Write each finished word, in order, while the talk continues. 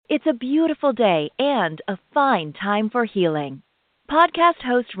It's a beautiful day and a fine time for healing. Podcast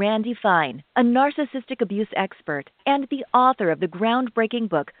host Randy Fine, a narcissistic abuse expert and the author of the groundbreaking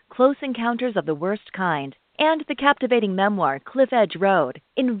book Close Encounters of the Worst Kind and the captivating memoir Cliff Edge Road,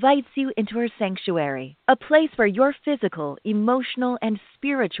 invites you into her sanctuary, a place where your physical, emotional, and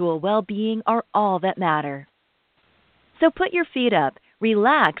spiritual well-being are all that matter. So put your feet up,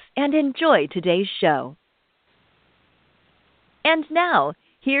 relax, and enjoy today's show. And now,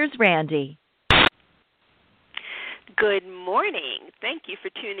 here's Randy. Good morning. Thank you for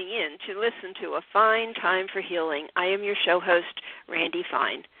tuning in to listen to A Fine Time for Healing. I am your show host, Randy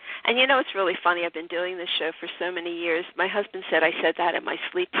Fine. And you know, it's really funny. I've been doing this show for so many years. My husband said I said that in my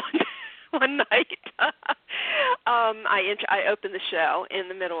sleep one night. I opened the show in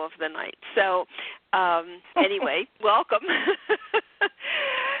the middle of the night. So anyway, welcome.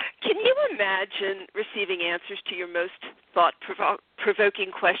 Can you imagine receiving answers to your most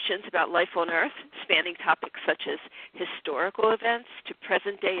thought-provoking questions about life on Earth, spanning topics such as historical events to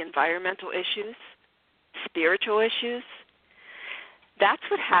present-day environmental issues, spiritual issues? That's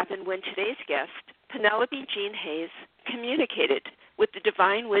what happened when today's guest, Penelope Jean Hayes, communicated with the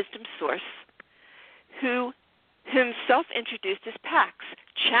divine wisdom source, whom self-introduced as Pax,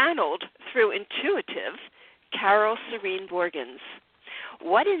 channeled through intuitive Carole Serene Borgens.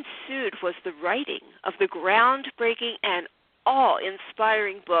 What ensued was the writing of the groundbreaking and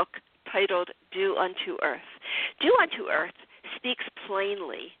awe-inspiring book titled Do Unto Earth. Do Unto Earth speaks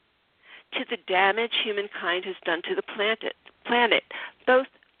plainly to the damage humankind has done to the planet, both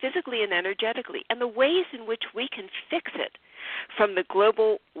physically and energetically, and the ways in which we can fix it, from the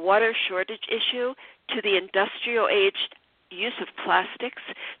global water shortage issue to the industrial-aged use of plastics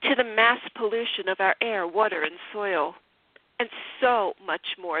to the mass pollution of our air, water, and soil, and so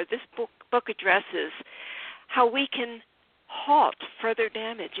much more. This book addresses how we can halt further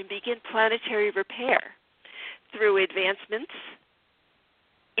damage and begin planetary repair through advancements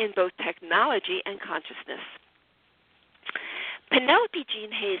in both technology and consciousness. Penelope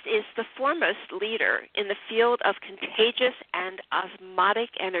Jean Hayes is the foremost leader in the field of contagious and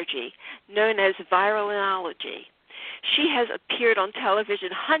osmotic energy, known as Viralenology. She has appeared on television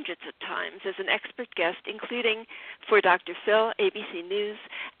hundreds of times as an expert guest, including for Dr. Phil, ABC News,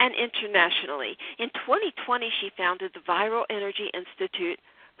 and internationally. In 2020, she founded the Viral Energy Institute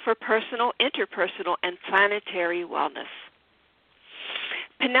for Personal, Interpersonal, and Planetary Wellness.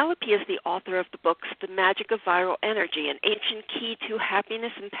 Penelope is the author of the books The Magic of Viral Energy, An Ancient Key to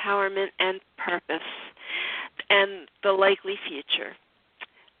Happiness, Empowerment, and Purpose, and The Likely Future.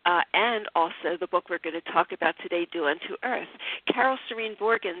 And also the book we're going to talk about today, Do Unto Earth. Carole Serene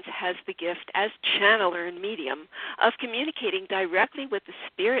Borgens has the gift as channeler and medium of communicating directly with the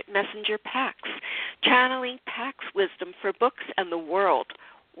spirit messenger Pax, channeling Pax Wisdom for books and the world,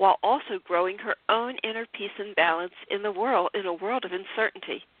 while also growing her own inner peace and balance in a world of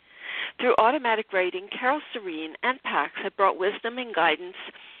uncertainty. Through automatic writing, Carole Serene and Pax have brought wisdom and guidance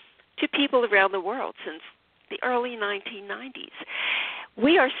to people around the world since the early 1990s.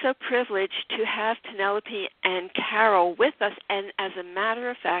 We are so privileged to have Penelope and Carole with us, and as a matter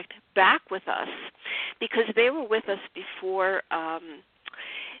of fact, back with us, because they were with us before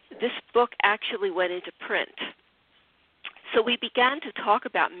this book actually went into print. So we began to talk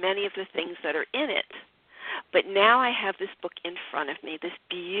about many of the things that are in it, but now I have this book in front of me, this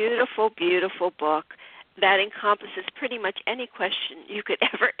beautiful, beautiful book that encompasses pretty much any question you could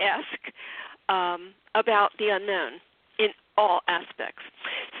ever ask about the unknown in all aspects.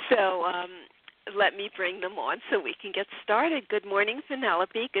 So let me bring them on so we can get started. Good morning,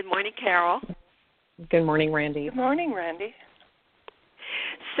 Penelope. Good morning, Carole. Good morning, Randy. Good morning, Randy.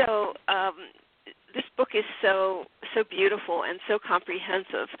 So this book is so beautiful and so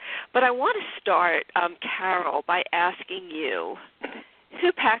comprehensive. But I want to start, Carole, by asking you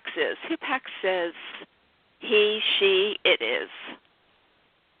who Pax is. Who Pax says he, she, it is.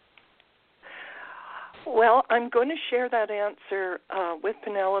 Well, I'm going to share that answer with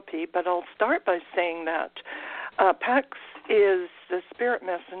Penelope, but I'll start by saying that Pax is the spirit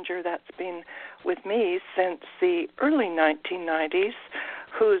messenger that's been with me since the early 1990s,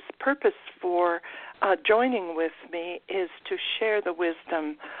 whose purpose for joining with me is to share the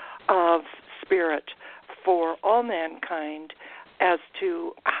wisdom of spirit for all mankind as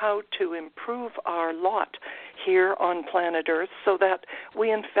to how to improve our lot here on planet Earth so that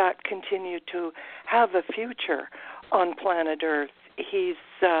we, in fact, continue to have a future on planet Earth.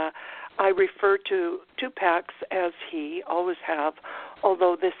 I refer to Pax as he, always have,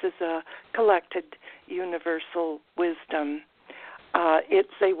 although this is a collected universal wisdom.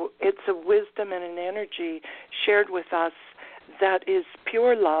 It's a wisdom and an energy shared with us that is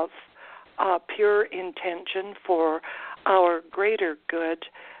pure love, pure intention for our greater good,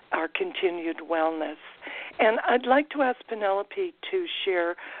 our continued wellness. And I'd like to ask Penelope to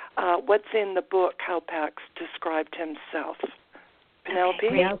share what's in the book, how Pax described himself. Penelope?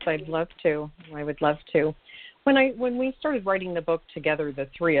 Yes, I'd love to. I would love to. When we started writing the book together, the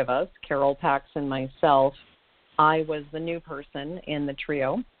three of us, Carole, Pax, and myself, I was the new person in the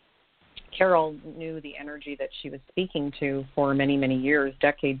trio. Carole knew the energy that she was speaking to for many, many years,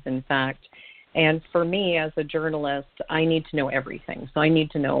 decades, in fact. And for me, as a journalist, I need to know everything. So I need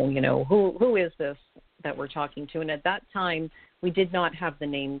to know, who is this that we're talking to? And at that time, we did not have the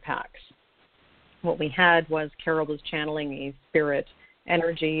name Pax. What we had was Carole was channeling a spirit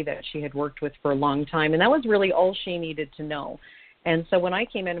energy that she had worked with for a long time, and that was really all she needed to know. And so when I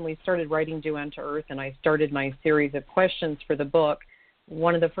came in and we started writing Due Unto Earth, and I started my series of questions for the book,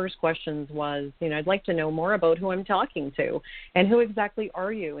 one of the first questions was, I'd like to know more about who I'm talking to, and who exactly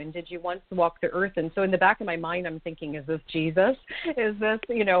are you, and did you once walk the earth? And so in the back of my mind, I'm thinking, is this Jesus? Is this,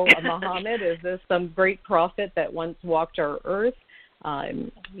 a Muhammad? Is this some great prophet that once walked our earth?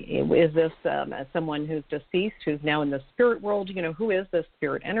 Is this someone who's deceased, who's now in the spirit world? Who is this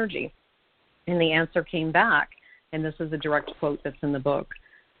spirit energy? And the answer came back, and this is a direct quote that's in the book.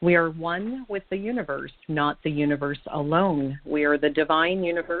 We are one with the universe, not the universe alone. We are the divine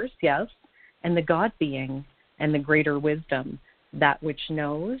universe, yes, and the God being and the greater wisdom, that which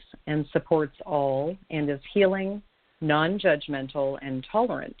knows and supports all and is healing, non-judgmental and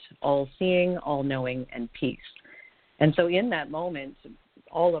tolerant, all-seeing, all-knowing, and peace. And so in that moment,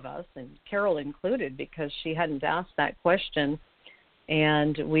 all of us, and Carole included, because she hadn't asked that question,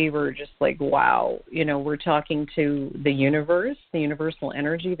 and we were just like, wow, we're talking to the universe, the universal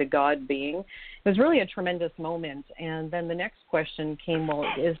energy, the God being. It was really a tremendous moment. And then the next question came, well,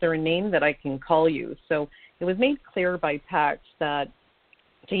 is there a name that I can call you? So it was made clear by Pax that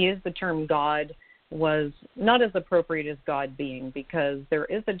to use the term God was not as appropriate as God being, because there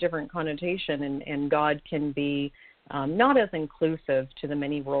is a different connotation, and God can be not as inclusive to the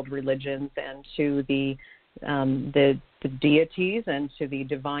many world religions and to the deities and to the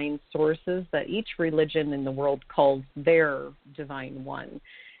divine sources that each religion in the world calls their divine one.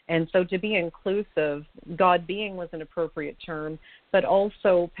 And so to be inclusive, God being was an appropriate term, but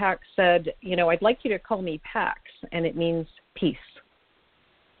also Pax said, I'd like you to call me Pax, and it means peace.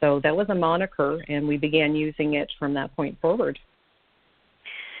 So that was a moniker, and we began using it from that point forward.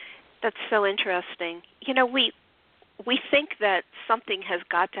 That's so interesting. We think that something has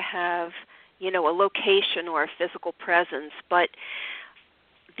got to have, a location or a physical presence, but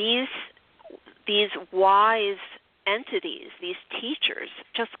these wise entities, these teachers,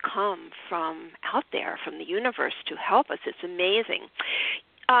 just come from out there, from the universe to help us. It's amazing.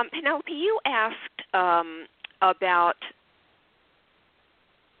 Penelope, you asked about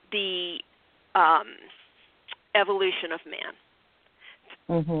the evolution of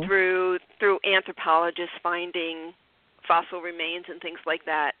man through anthropologists finding fossil remains and things like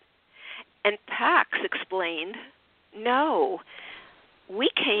that. And Pax explained, no, we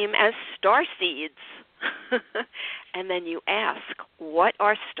came as star seeds. And then you ask, what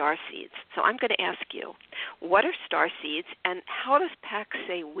are star seeds? So I'm going to ask you, what are star seeds, and how does Pax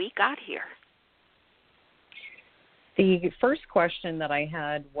say we got here? The first question that I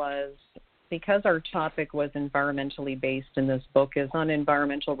had was, because our topic was environmentally based, and this book is on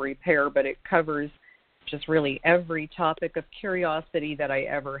environmental repair, but it covers just really every topic of curiosity that I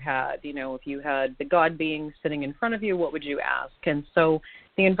ever had. If you had the God being sitting in front of you, what would you ask? And so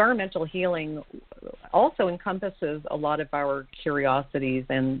the environmental healing also encompasses a lot of our curiosities,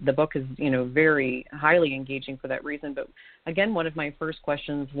 and the book is, very highly engaging for that reason. But again, one of my first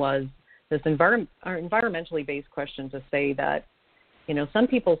questions was this environmentally based question to say that, some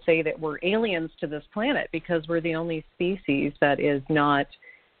people say that we're aliens to this planet because we're the only species that is not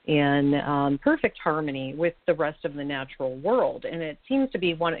in perfect harmony with the rest of the natural world. And it seems to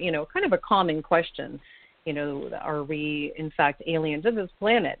be one, kind of a common question. Are we in fact alien to this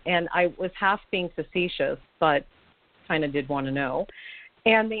planet? And I was half being facetious, but kind of did want to know.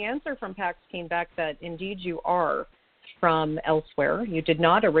 And the answer from Pax came back that indeed you are from elsewhere. You did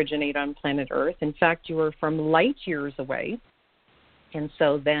not originate on planet Earth. In fact, you were from light years away. And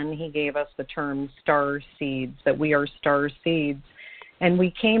so then he gave us the term star seeds, that we are star seeds. And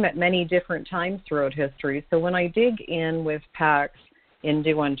we came at many different times throughout history. So when I dig in with Pax in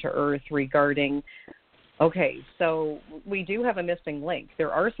Due Unto Earth regarding, okay, so we do have a missing link.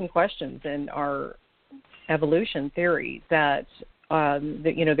 There are some questions in our evolution theory that,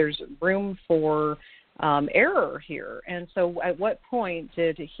 there's room for error here. And so at what point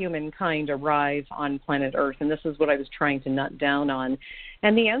did humankind arrive on planet Earth? And this is what I was trying to nut down on.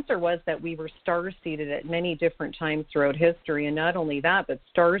 And the answer was that we were star-seeded at many different times throughout history, and not only that, but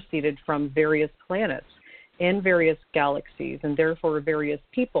star-seeded from various planets in various galaxies, and therefore various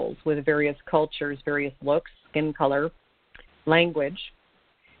peoples with various cultures, various looks, skin color, language,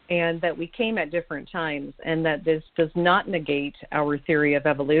 and that we came at different times, and that this does not negate our theory of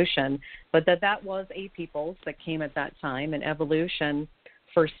evolution, but that was a peoples that came at that time, and evolution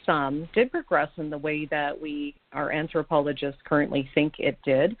for some did progress in the way that our anthropologists currently think it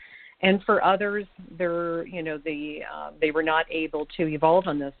did, and for others, they were not able to evolve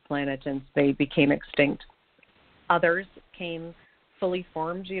on this planet, and they became extinct. Others came fully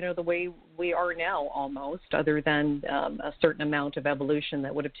formed, the way we are now almost, other than a certain amount of evolution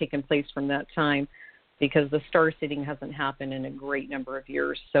that would have taken place from that time, because the star seeding hasn't happened in a great number of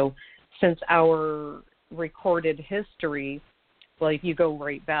years. So since our recorded history, well, if you go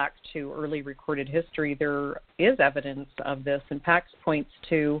right back to early recorded history, there is evidence of this, and Pax points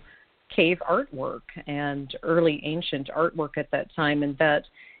to cave artwork and early ancient artwork at that time, and that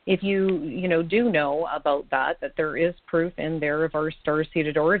if you do know about that there is proof in there of our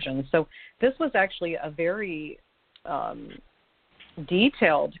star-seeded origins. So this was actually a very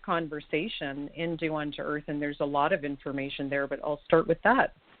detailed conversation in Due Unto Earth, and there's a lot of information there, but I'll start with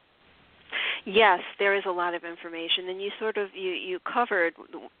that. Yes, there is a lot of information, and you covered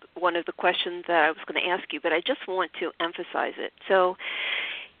one of the questions that I was going to ask you, but I just want to emphasize it. So,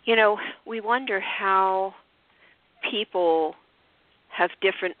 we wonder how people have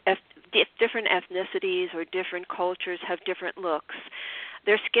different ethnicities or different cultures have different looks.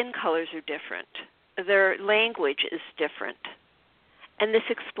 Their skin colors are different. Their language is different. And this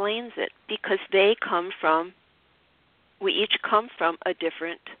explains it, because we each come from a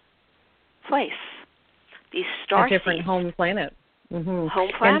different place. These star seeds. A different home planet. Mm-hmm.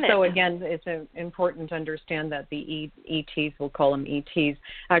 Home planet. And so, again, it's important to understand that the ETs, we'll call them ETs,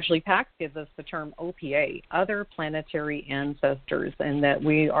 actually Pax gives us the term OPA, other planetary ancestors, and that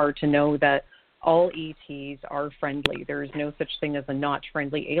we are to know that all ETs are friendly. There is no such thing as a not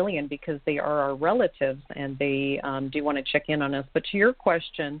friendly alien, because they are our relatives, and they do want to check in on us. But to your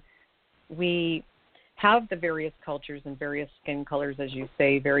question, we have the various cultures and various skin colors, as you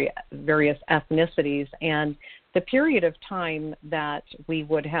say, various ethnicities, and the period of time that we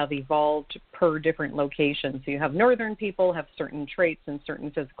would have evolved per different locations. So you have northern people have certain traits and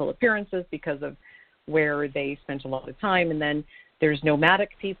certain physical appearances because of where they spent a lot of time, and then there's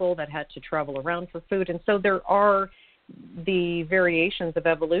nomadic people that had to travel around for food. And so there are the variations of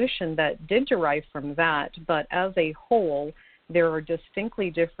evolution that did derive from that, but as a whole, there are distinctly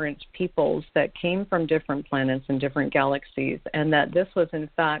different peoples that came from different planets and different galaxies, and that this was, in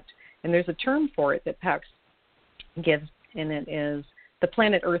fact, and there's a term for it that Pax gives, and it is the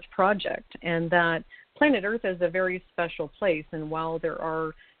Planet Earth Project, and that Planet Earth is a very special place, and while there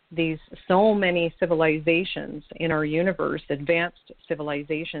are these so many civilizations in our universe, advanced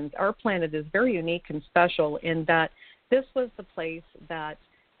civilizations, our planet is very unique and special in that this was the place that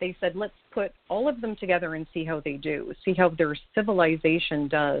they said, let's put all of them together and see how they do, see how their civilization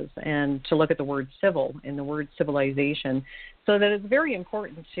does, and to look at the word civil in the word civilization. So that it's very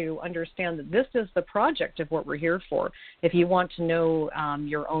important to understand that this is the project of what we're here for. If you want to know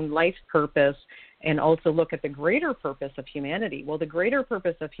your own life purpose and also look at the greater purpose of humanity, well, the greater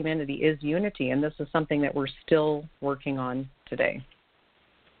purpose of humanity is unity, and this is something that we're still working on today.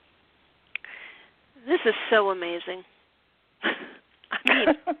 This is so amazing. I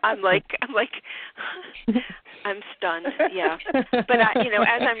mean, I'm stunned. Yeah, but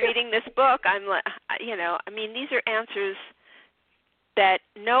as I'm reading this book, I'm like, these are answers that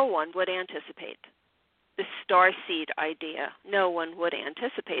no one would anticipate. The starseed idea, no one would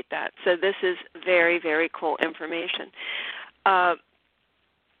anticipate that. So this is very, very cool information,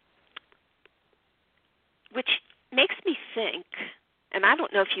 which makes me think, and I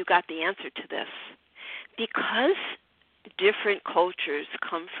don't know if you got the answer to this, because different cultures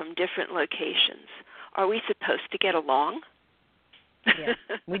come from different locations, are we supposed to get along? Yes,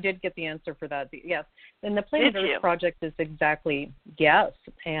 we did get the answer for that. Yes, and the Planet Earth Project is exactly yes,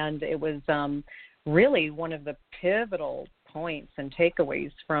 and it was really one of the pivotal points and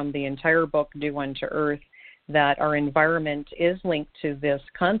takeaways from the entire book, Due Unto Earth, that our environment is linked to this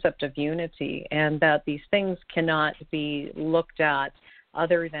concept of unity, and that these things cannot be looked at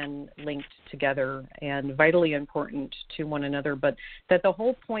other than linked together and vitally important to one another, but that the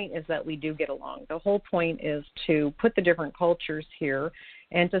whole point is that we do get along. The whole point is to put the different cultures here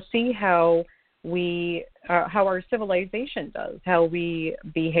and to see how how our civilization does, how we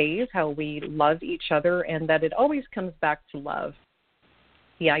behave, how we love each other, and that it always comes back to love.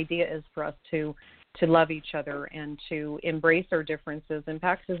 The idea is for us to love each other and to embrace our differences. And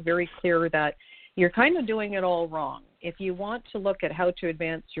Pax is very clear that you're kind of doing it all wrong. If you want to look at how to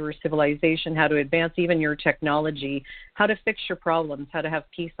advance your civilization, how to advance even your technology, how to fix your problems, how to have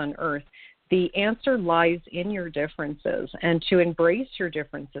peace on Earth, the answer lies in your differences, and to embrace your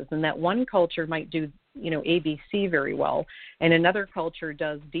differences. And that one culture might do, ABC very well, and another culture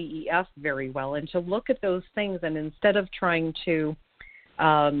does DEF very well. And to look at those things, and instead of trying to,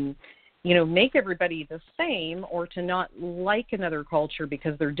 make everybody the same, or to not like another culture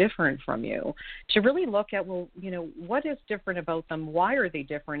because they're different from you, to really look at, what is different about them? Why are they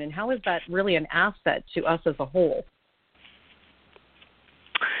different? And how is that really an asset to us as a whole?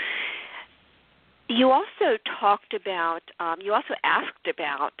 You also asked about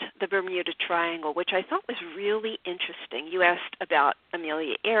the Bermuda Triangle, which I thought was really interesting. You asked about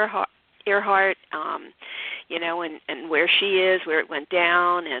Amelia Earhart, and where she is, where it went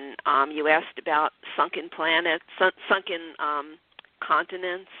down, and you asked about sunken planets, sunken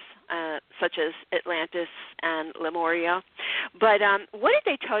continents, such as Atlantis and Lemuria. But what did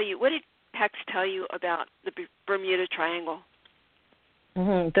they tell you? What did Pax tell you about the Bermuda Triangle?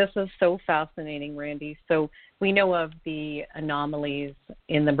 This is so fascinating, Randy. So we know of the anomalies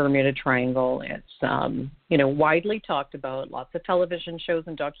in the Bermuda Triangle. It's, widely talked about, lots of television shows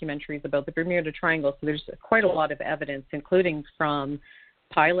and documentaries about the Bermuda Triangle. So there's quite a lot of evidence, including from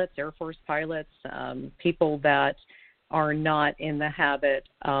pilots, Air Force pilots, people that are not in the habit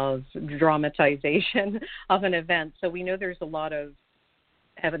of dramatization of an event. So we know there's a lot of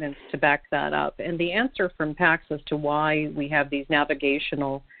evidence to back that up. And the answer from Pax as to why we have these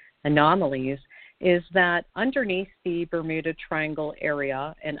navigational anomalies is that underneath the Bermuda Triangle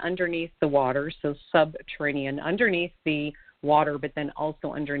area and underneath the water, so subterranean, underneath the water, but then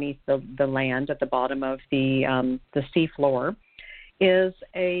also underneath the land at the bottom of the sea floor, is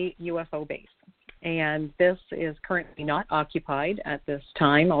a UFO base. And this is currently not occupied at this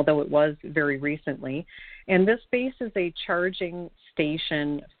time, although it was very recently. And this base is a charging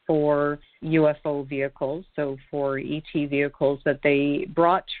station for UFO vehicles, so for ET vehicles that they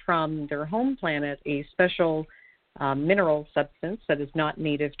brought from their home planet, a special mineral substance that is not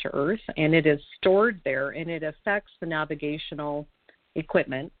native to Earth, and it is stored there, and it affects the navigational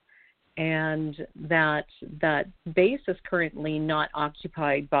equipment. And that base is currently not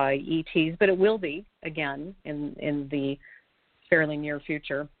occupied by ETs, but it will be again in the fairly near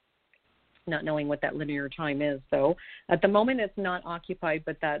future, not knowing what that linear time is, though. At the moment, it's not occupied,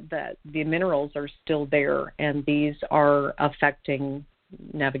 but that the minerals are still there, and these are affecting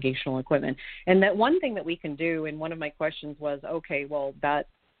navigational equipment. And that one thing that we can do, and one of my questions was, okay, well, that,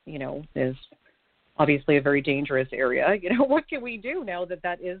 is obviously a very dangerous area. What can we do now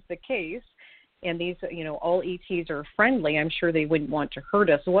that is the case? And these, all ETs are friendly. I'm sure they wouldn't want to hurt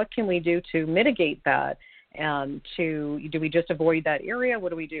us. So what can we do to mitigate that? Do we just avoid that area? What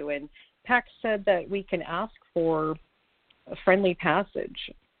do we do? And Pax said that we can ask for a friendly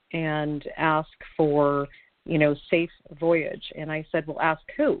passage and ask for, safe voyage. And I said, well, ask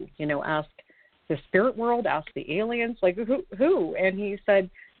who? Ask the spirit world, ask the aliens, like who? And he said,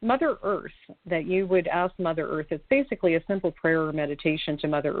 Mother Earth, that you would ask Mother Earth. It's basically a simple prayer or meditation to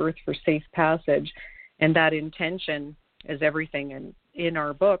Mother Earth for safe passage. And that intention is everything. And in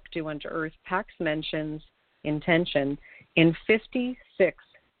our book, Do Unto Earth, Pax mentions intention in 56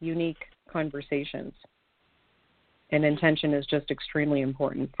 unique conversations. And intention is just extremely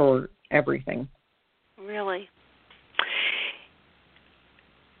important for everything. Really?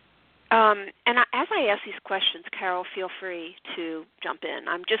 As I ask these questions, Carole, feel free to jump in.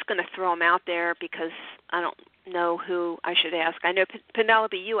 I'm just going to throw them out there because I don't know who I should ask. I know,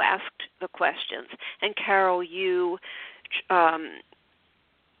 Penelope, you asked the questions, and Carole, you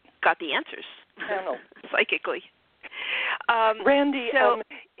got the answers psychically. Randy,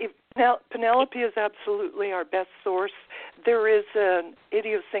 Penelope is absolutely our best source. There is an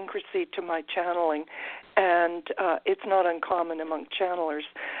idiosyncrasy to my channeling, and it's not uncommon among channelers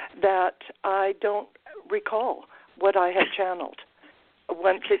that I don't recall what I have channeled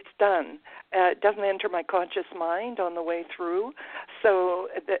once it's done. It doesn't enter my conscious mind on the way through, so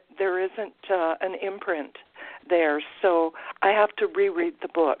there isn't an imprint there. So I have to reread the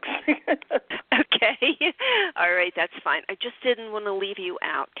books. Okay. All right, that's fine. I just didn't want to leave you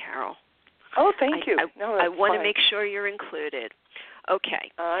out, Carole. Oh, thank you. I want to make sure you're included. Okay.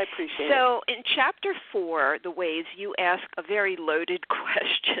 I appreciate it. So in Chapter 4, The Ways, you ask a very loaded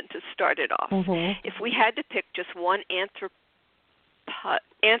question to start it off. Mm-hmm. If we had to pick just one anthropogenic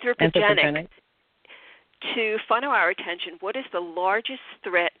to funnel our attention, what is the largest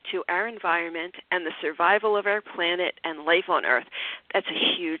threat to our environment and the survival of our planet and life on Earth? That's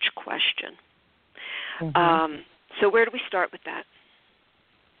a huge question. Mm-hmm. So where do we start with that?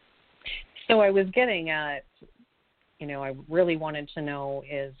 So I was getting at, I really wanted to know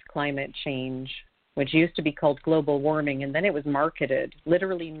is climate change, which used to be called global warming, and then it was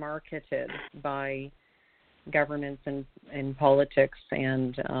literally marketed by governments and politics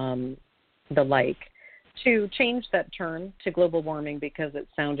and the like, to change that term to global warming because it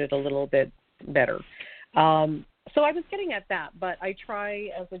sounded a little bit better. So I was getting at that, but I try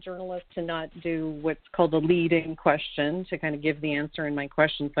as a journalist to not do what's called a leading question, to kind of give the answer in my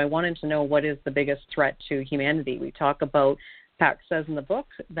question. So I wanted to know, what is the biggest threat to humanity? We talk about, Pax says in the book,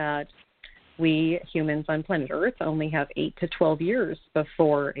 that we humans on planet Earth only have 8 to 12 years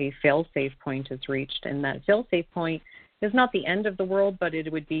before a fail-safe point is reached. And that fail-safe point is not the end of the world, but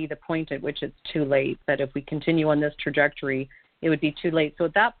it would be the point at which it's too late, that if we continue on this trajectory, it would be too late. So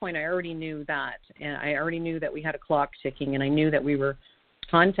at that point, I already knew that. And I already knew that we had a clock ticking, and I knew that we were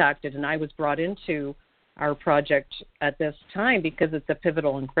contacted, and I was brought into our project at this time because it's a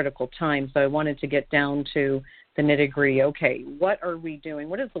pivotal and critical time. So I wanted to get down to the nitty-gritty. Okay, what are we doing?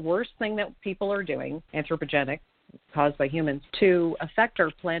 What is the worst thing that people are doing, anthropogenic, caused by humans, to affect our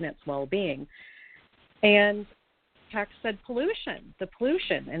planet's well-being? And Pax said the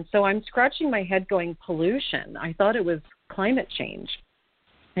pollution. And so I'm scratching my head going, pollution? I thought it was climate change.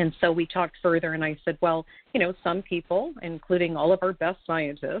 And so we talked further, and I said, well, some people, including all of our best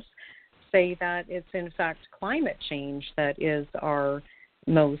scientists, say that it's in fact climate change that is our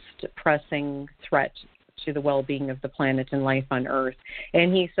most pressing threat to the well-being of the planet and life on Earth.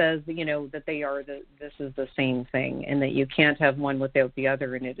 And he says, that this is the same thing, and that you can't have one without the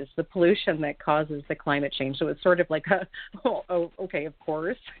other, and it is the pollution that causes the climate change. So it's sort of like okay, of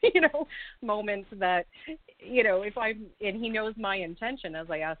course, moment that, and he knows my intention as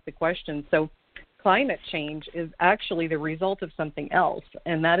I ask the question. So climate change is actually the result of something else,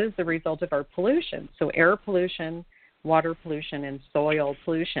 and that is the result of our pollution. So air pollution, water pollution, and soil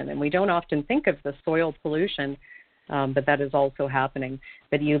pollution. And we don't often think of the soil pollution, but that is also happening.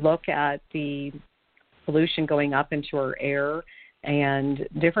 But you look at the pollution going up into our air and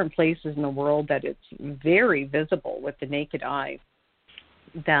different places in the world that it's very visible with the naked eye,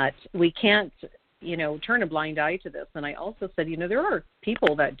 that we can't, turn a blind eye to this. And I also said, there are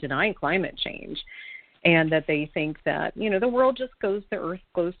people that deny climate change, and that they think that, the world just the earth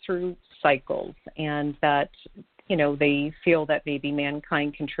goes through cycles, and that, they feel that maybe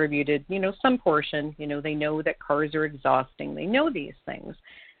mankind contributed, some portion, they know that cars are exhausting. They know these things.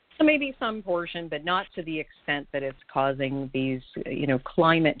 So maybe some portion, but not to the extent that it's causing these,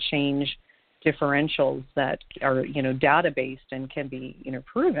 climate change differentials that are, data-based and can be,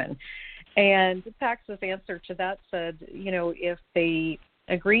 proven. And Pax's answer to that said, if they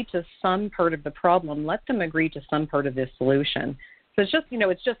agree to some part of the problem, let them agree to some part of the solution. So it's just,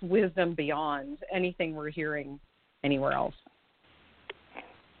 it's just wisdom beyond anything we're hearing anywhere else.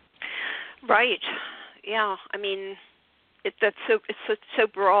 Right. Yeah. I mean, it's so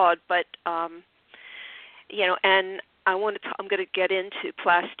broad, but and I'm going to get into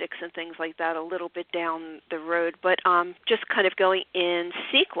plastics and things like that a little bit down the road, but just kind of going in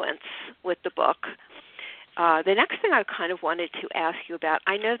sequence with the book. The next thing I kind of wanted to ask you about,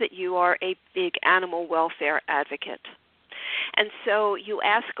 I know that you are a big animal welfare advocate. And so you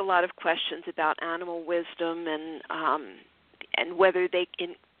ask a lot of questions about animal wisdom and whether they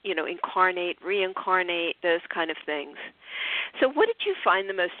incarnate, reincarnate, those kind of things. So what did you find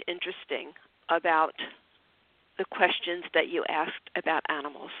the most interesting about the questions that you asked about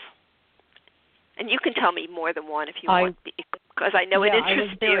animals? And you can tell me more than one if you want, because I know it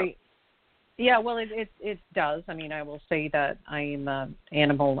interests you. Yeah, well, it does. I mean, I will say that I'm an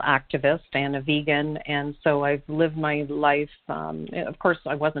animal activist and a vegan, and so I've lived my life. Of course,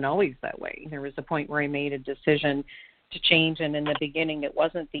 I wasn't always that way. There was a point where I made a decision to change, and in the beginning, it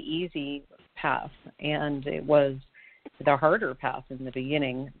wasn't the easy path, and it was the harder path in the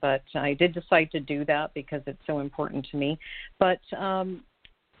beginning. But I did decide to do that because it's so important to me. But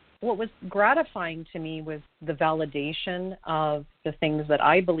what was gratifying to me was the validation of the things that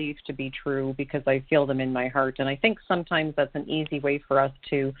I believe to be true because I feel them in my heart. And I think sometimes that's an easy way for us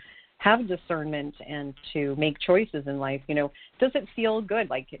to have discernment and to make choices in life. Does it feel good?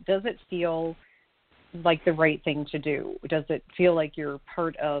 Does it feel like the right thing to do? Does it feel like you're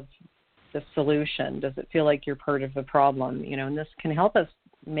part of the solution? Does it feel like you're part of the problem? And this can help us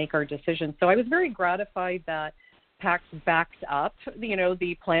make our decisions. So I was very gratified that Pax backed up,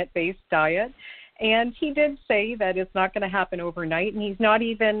 the plant-based diet. And he did say that it's not going to happen overnight. And he's not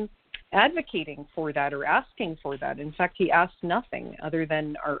even advocating for that or asking for that. In fact, he asked nothing other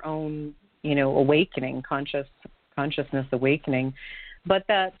than our own, awakening, consciousness awakening, but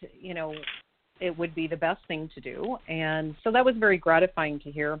that, it would be the best thing to do. And so that was very gratifying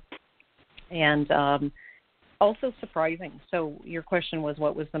to hear, and also surprising. So your question was,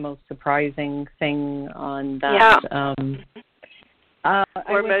 what was the most surprising thing on that? Yeah.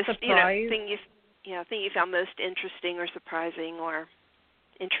 Or most, thing you found most interesting or surprising or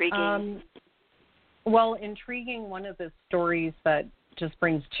intriguing? Well, intriguing, one of the stories that just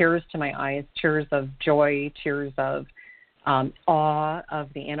brings tears to my eyes, tears of joy, tears of awe of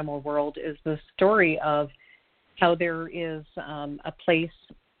the animal world, is the story of how there is a place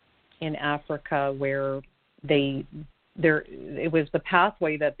in Africa where it was the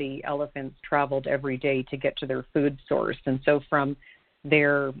pathway that the elephants traveled every day to get to their food source. And so from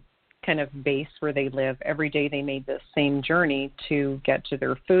their kind of base where they live, every day they made this same journey to get to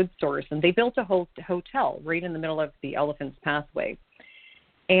their food source. And they built a hotel right in the middle of the elephant's pathway.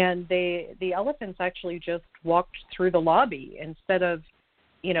 And the elephants actually just walked through the lobby instead of,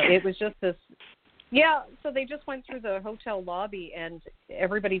 it was just this, so they just went through the hotel lobby and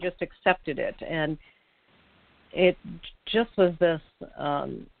everybody just accepted it. And it just was this,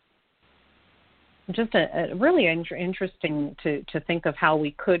 just a really interesting to think of how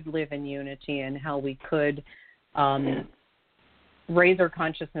we could live in unity and how we could raise our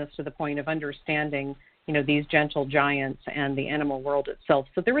consciousness to the point of understanding, these gentle giants and the animal world itself.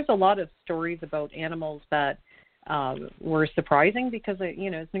 So there was a lot of stories about animals that were surprising because,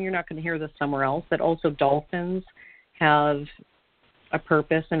 you're not going to hear this somewhere else, that also dolphins have a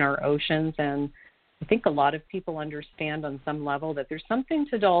purpose in our oceans. And I think a lot of people understand on some level that there's something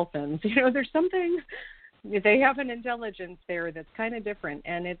to dolphins. There's something, they have an intelligence there that's kind of different.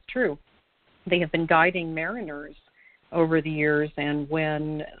 And it's true. They have been guiding mariners over the years. And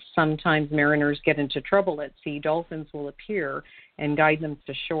when sometimes mariners get into trouble at sea, dolphins will appear and guide them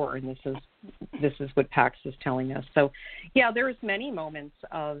to shore. And this is what Pax is telling us. So, there's many moments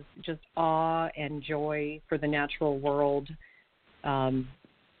of just awe and joy for the natural world.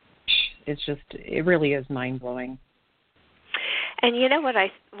 It really is mind-blowing. And what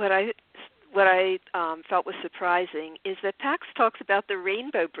I felt was surprising is that Pax talks about the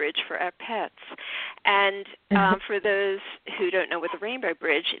Rainbow Bridge for our pets. And for those who don't know what the Rainbow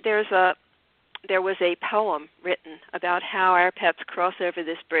Bridge, there was a poem written about how our pets cross over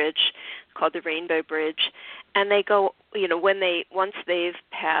this bridge called the Rainbow Bridge, and they go, once they've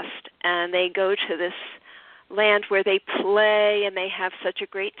passed, and they go to this land where they play and they have such a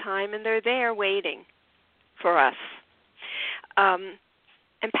great time, and they're there waiting for us.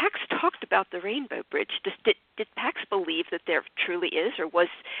 And Pax talked about the Rainbow Bridge. Did Pax believe that there truly is, or was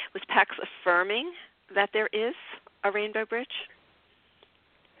Pax affirming that there is a Rainbow Bridge?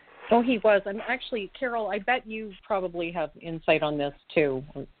 Oh, he was. And actually, Carole, I bet you probably have insight on this too.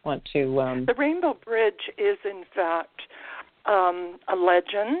 Want to? The Rainbow Bridge is, in fact, a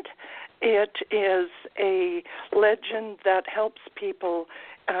legend. It is a legend that helps people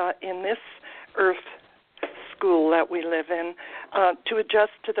in this earth school that we live in to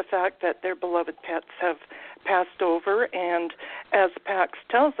adjust to the fact that their beloved pets have passed over. And as Pax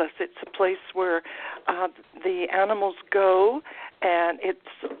tells us, it's a place where the animals go, and it's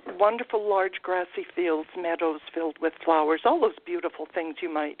wonderful large grassy fields, meadows filled with flowers, all those beautiful things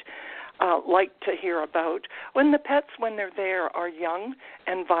you might like to hear about. When the pets, when they're there, are young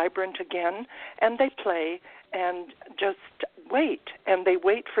and vibrant again, and they play and just wait, and they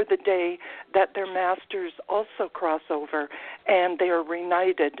wait for the day that their masters also cross over, and they are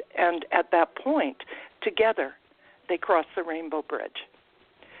reunited, and at that point, together, they cross the Rainbow Bridge.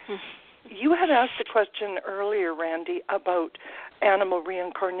 You had asked a question earlier, Randy, about animal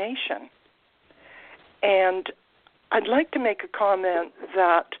reincarnation, and I'd like to make a comment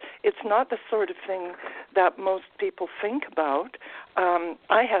that it's not the sort of thing that most people think about.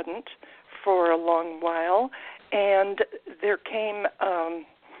 I hadn't for a long while, and there came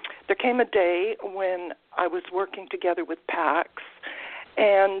a day when I was working together with Pax,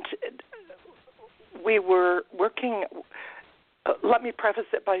 and we were working. Let me preface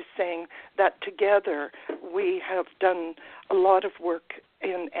it by saying that together we have done a lot of work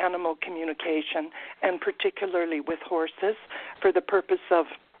in animal communication, and particularly with horses, for the purpose of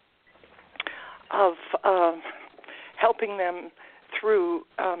helping them through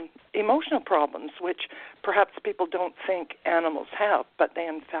emotional problems, which perhaps people don't think animals have, but they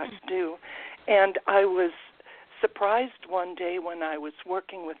in fact do. And I was surprised one day when I was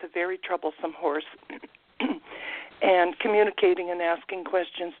working with a very troublesome horse and communicating and asking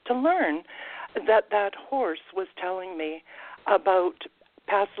questions to learn that horse was telling me about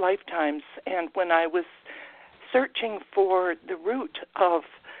past lifetimes. And when I was searching for the root of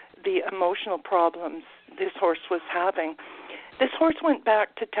the emotional problems this horse was having, this horse went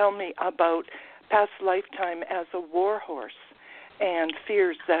back to tell me about past lifetime as a war horse and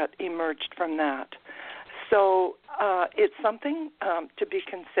fears that emerged from that. So it's something to be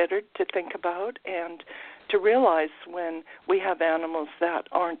considered, to think about, and to realize when we have animals that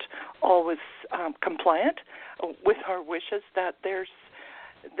aren't always compliant with our wishes, that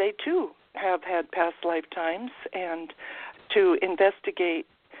they too have had past lifetimes, and to investigate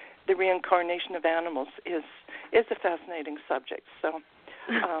the reincarnation of animals is a fascinating subject. So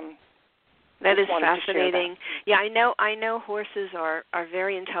that is fascinating. Yeah, I know horses are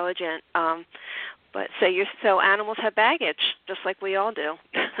very intelligent, but so animals have baggage, just like we all do.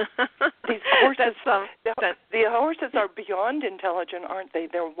 These horses, the horses are beyond intelligent, aren't they?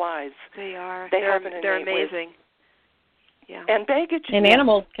 They're wise. They are. They're amazing. Yeah. And baggage. And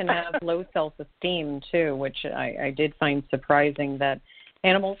animals can have low self-esteem too, which I did find surprising, that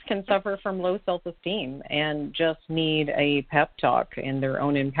animals can suffer from low self-esteem and just need a pep talk and their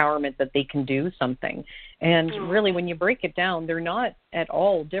own empowerment that they can do something. And really, when you break it down, they're not at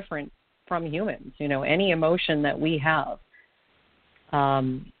all different from humans. Any emotion that we have,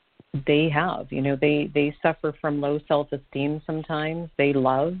 they have. They suffer from low self-esteem sometimes. They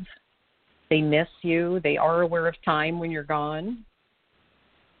love. They miss you. They are aware of time when you're gone.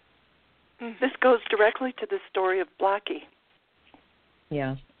 This goes directly to the story of Blackie.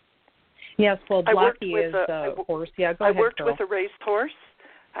 Yes. Yes, well, Blackie is a horse. Yeah, go ahead, I worked Carole. with a racehorse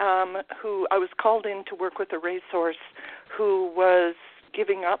who I was called in to work with a racehorse who was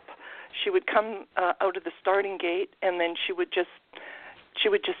giving up. She would come out of the starting gate, and then she would just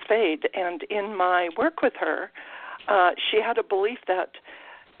fade. And in my work with her, she had a belief that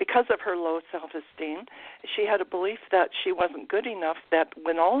because of her low self-esteem, she had a belief that she wasn't good enough, that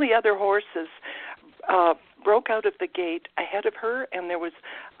when all the other horses broke out of the gate ahead of her and there was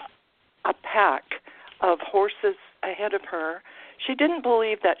a pack of horses ahead of her, she didn't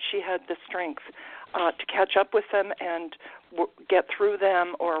believe that she had the strength to catch up with them and get through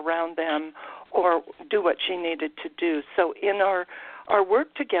them or around them or do what she needed to do. So in our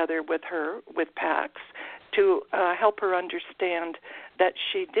work together with her, with Pax, to help her understand that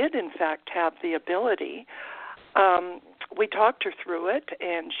she did, in fact, have the ability, we talked her through it,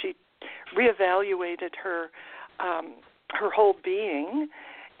 and she reevaluated her whole being.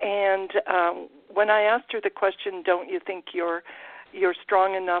 And when I asked her the question, "Don't you think you're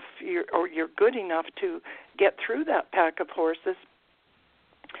strong enough or you're good enough to get through that pack of horses?"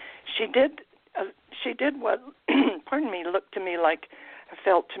 She did what, pardon me,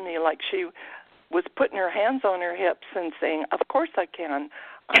 felt to me like she was putting her hands on her hips and saying, "Of course I can.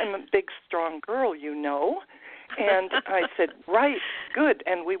 I'm a big, strong girl, And I said, "Right, good."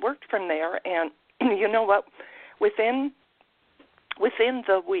 And we worked from there. And you know what? Within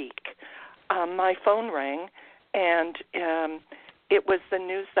the week, my phone rang, and it was the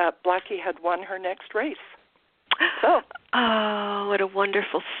news that Blackie had won her next race. So, oh, what a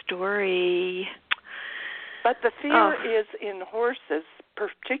wonderful story. But the fear is in horses,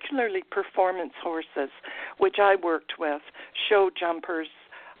 particularly performance horses, which I worked with, show jumpers,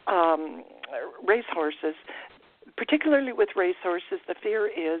 race horses. Particularly with race horses, the fear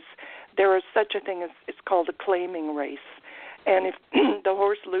is there is such a thing as, it's called a claiming race. And if the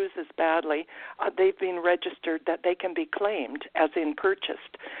horse loses badly, they've been registered that they can be claimed, as in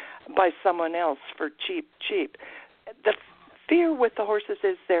purchased, by someone else for cheap. The fear with the horses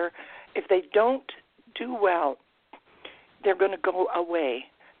is if they don't do well, they're going to go away.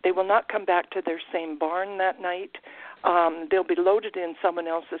 They will not come back to their same barn that night. They'll be loaded in someone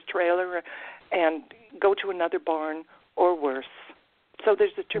else's trailer and go to another barn or worse. So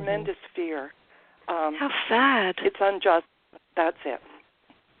there's a tremendous fear. How sad. It's unjust. That's it.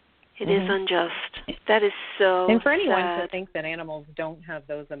 It is unjust. That is so And for anyone sad to think that animals don't have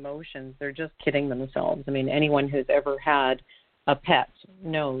those emotions, they're just kidding themselves. I mean, anyone who's ever had a pet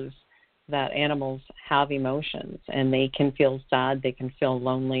knows that animals have emotions, and they can feel sad, they can feel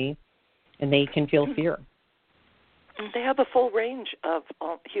lonely, and they can feel fear. They have a full range of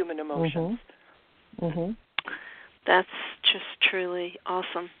human emotions. That's just truly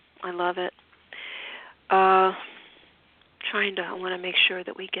awesome. I love it. I want to make sure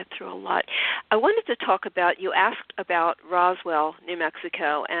that we get through a lot. I wanted to talk about, you asked about Roswell, New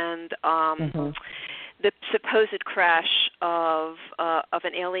Mexico, and the supposed crash of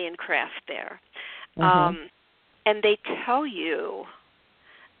an alien craft there. And they tell you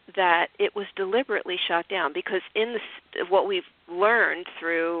that it was deliberately shot down because in what we've learned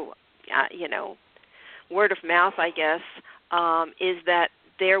through, word of mouth, I guess, is that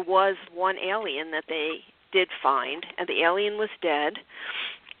there was one alien that they did find, and the alien was dead,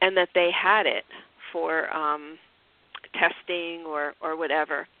 and that they had it for testing or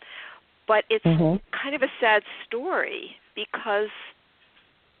whatever. But it's kind of a sad story because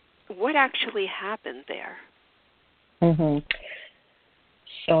what actually happened there?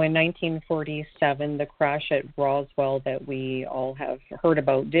 So in 1947, the crash at Roswell that we all have heard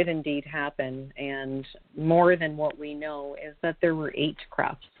about did indeed happen. And more than what we know is that there were 8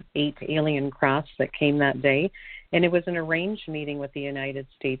 alien crafts that came that day. And it was an arranged meeting with the United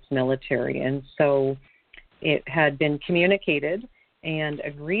States military. And so it had been communicated and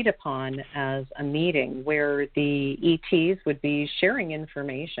agreed upon as a meeting where the ETs would be sharing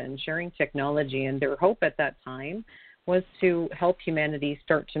information, sharing technology, and their hope at that time was to help humanity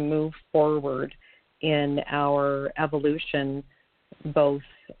start to move forward in our evolution, both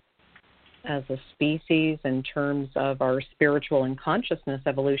as a species in terms of our spiritual and consciousness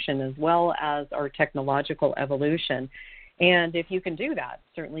evolution, as well as our technological evolution. And if you can do that,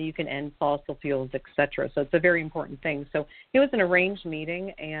 certainly you can end fossil fuels, etc. So it's a very important thing. So it was an arranged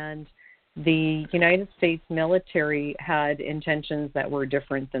meeting, and the United States military had intentions that were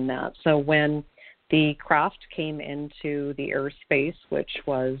different than that. So when the craft came into the airspace, which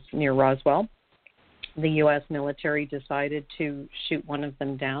was near Roswell, the U.S. military decided to shoot one of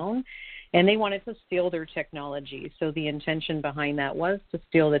them down, and they wanted to steal their technology. So the intention behind that was to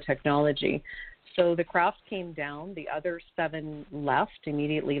steal the technology. So the craft came down. The other 7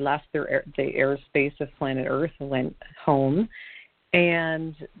 immediately left the airspace of planet Earth and went home.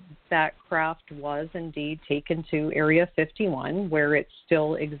 And that craft was indeed taken to Area 51, where it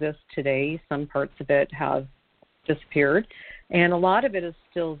still exists today. Some parts of it have disappeared, and a lot of it is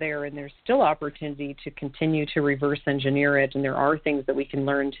still there, and there's still opportunity to continue to reverse engineer it. And there are things that we can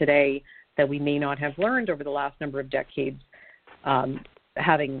learn today that we may not have learned over the last number of decades,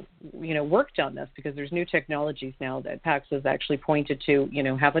 having, worked on this, because there's new technologies now that Pax has actually pointed to,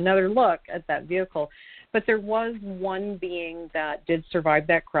 have another look at that vehicle. But there was one being that did survive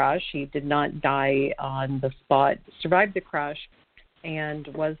that crash. He did not die on the spot, survived the crash, and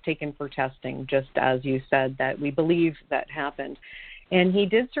was taken for testing, just as you said, that we believe that happened. And he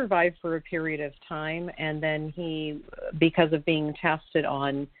did survive for a period of time, and then he, because of being tested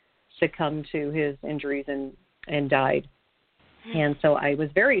on, succumbed to his injuries and died. And so I was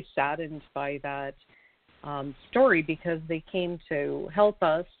very saddened by that story, because they came to help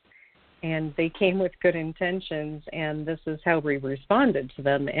us, and they came with good intentions, and this is how we responded to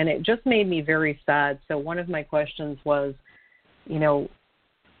them. And it just made me very sad. So one of my questions was,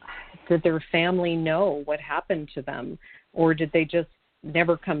 did their family know what happened to them, or did they just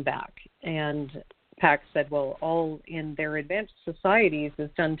never come back? And Pax said, well, all in their advanced societies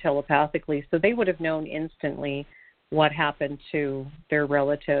is done telepathically, so they would have known instantly what happened to their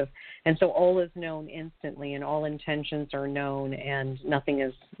relative. And so all is known instantly, and all intentions are known, and nothing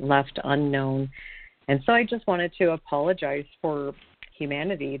is left unknown. And so I just wanted to apologize for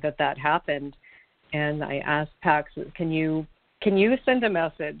humanity that happened. And I asked Pax, can you send a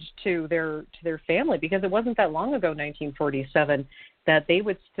message to their family? Because it wasn't that long ago, 1947, that they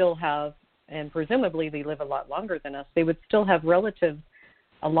would still have, and presumably they live a lot longer than us, they would still have relatives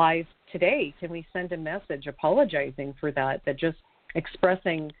alive today. Can we send a message apologizing for that just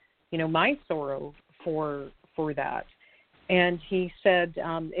expressing, my sorrow for that? And he said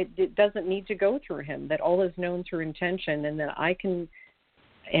it doesn't need to go through him, that all is known through intention, and that I can,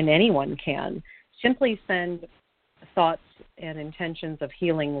 and anyone can, simply send thoughts and intentions of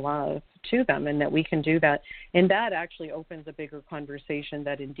healing love to them, and that we can do that. And that actually opens a bigger conversation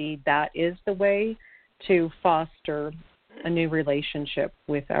that indeed that is the way to foster a new relationship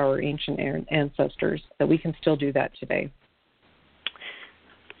with our ancient ancestors, that we can still do that today.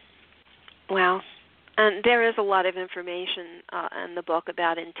 Wow. And there is a lot of information in the book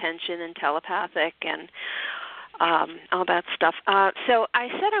about intention and telepathic and all that stuff. So I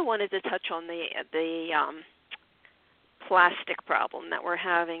said I wanted to touch on the plastic problem that we're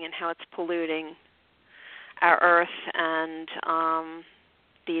having and how it's polluting our Earth, and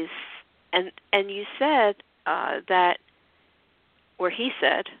and you said that, or he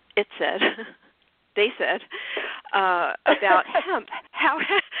said, it said, they said about hemp, how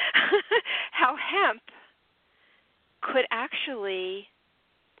hemp could actually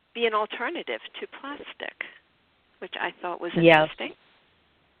be an alternative to plastic, which I thought was interesting.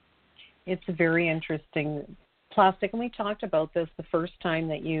 Yes. It's very interesting. Plastic, and we talked about this the first time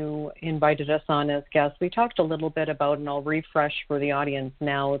that you invited us on as guests. We talked a little bit about, and I'll refresh for the audience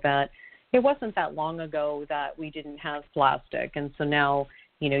now, that it wasn't that long ago that we didn't have plastic, and so now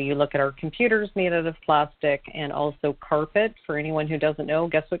You look at our computers made out of plastic, and also carpet. For anyone who doesn't know,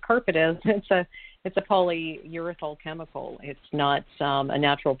 guess what carpet is? It's a polyurethane chemical. It's not a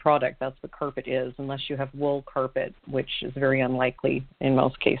natural product. That's what carpet is, unless you have wool carpet, which is very unlikely in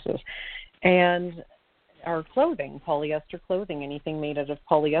most cases. And our clothing, polyester clothing, anything made out of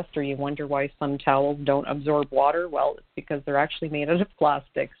polyester, you wonder why some towels don't absorb water. Well, it's because they're actually made out of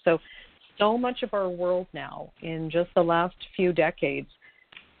plastic. So much of our world now, in just the last few decades,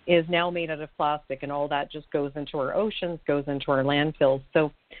 is now made out of plastic, and all that just goes into our oceans, goes into our landfills.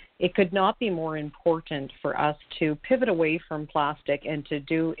 So it could not be more important for us to pivot away from plastic and to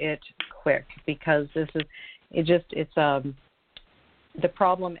do it quick, because the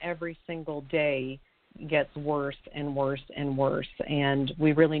problem every single day gets worse and worse and worse, and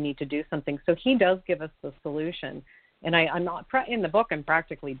we really need to do something. So he does give us the solution. And I'm not, in the book, I'm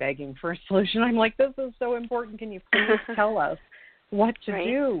practically begging for a solution. I'm like, this is so important. Can you please tell us what to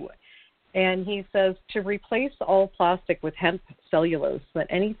do? And he says to replace all plastic with hemp cellulose, that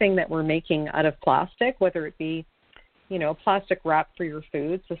anything that we're making out of plastic, whether it be, plastic wrap for your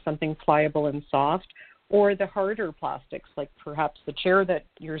food, so something pliable and soft, or the harder plastics, like perhaps the chair that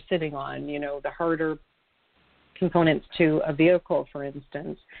you're sitting on, the harder components to a vehicle, for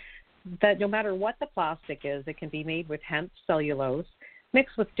instance, that no matter what the plastic is, it can be made with hemp cellulose,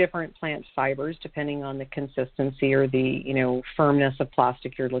 mixed with different plant fibers, depending on the consistency or the, firmness of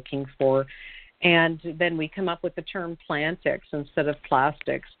plastic you're looking for. And then we come up with the term plantics instead of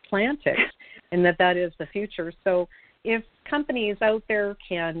plastics, plantics, and that is the future. So if companies out there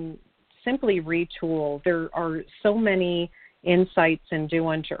can simply retool, there are so many insights in Do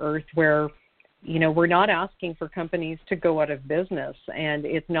Unto Earth where, we're not asking for companies to go out of business, and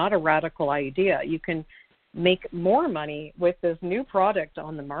it's not a radical idea. You can make more money with this new product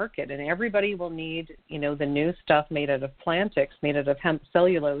on the market, and everybody will need, the new stuff made out of plantics, made out of hemp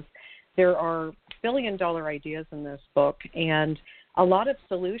cellulose. There are billion-dollar ideas in this book, and a lot of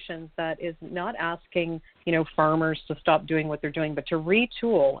solutions that is not asking, farmers to stop doing what they're doing, but to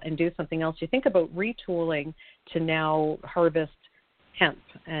retool and do something else. You think about retooling to now harvest hemp,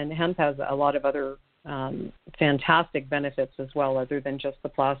 and hemp has a lot of other fantastic benefits as well, other than just the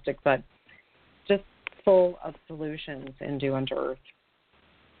plastic, but just full of solutions in Do Unto Earth.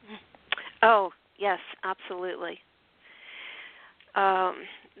 Oh, yes, absolutely.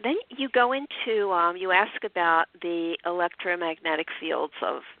 Then you go into, you ask about the electromagnetic fields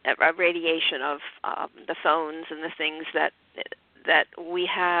of radiation of the phones and the things that we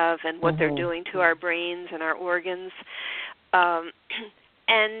have and what they're doing to our brains and our organs.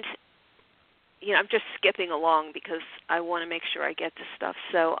 And, I'm just skipping along because I want to make sure I get to stuff.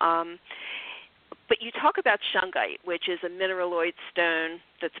 So, but you talk about shungite, which is a mineraloid stone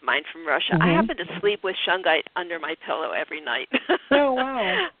that's mined from Russia. I happen to sleep with shungite under my pillow every night. Oh,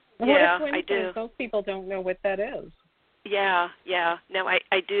 wow. Yeah, I do. Those people don't know what that is. Yeah. No,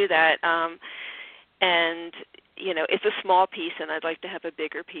 I do that. And, it's a small piece, and I'd like to have a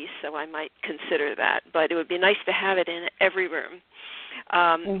bigger piece, so I might consider that. But it would be nice to have it in every room.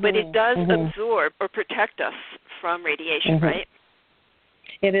 But it does absorb or protect us from radiation, right?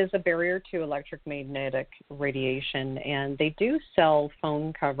 It is a barrier to electromagnetic radiation, and they do sell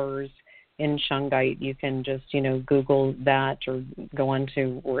phone covers in shungite. You can just, Google that or go on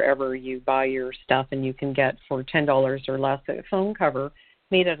to wherever you buy your stuff, and you can get for $10 or less a phone cover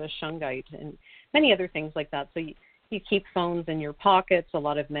made out of shungite and many other things like that. So you keep phones in your pockets. A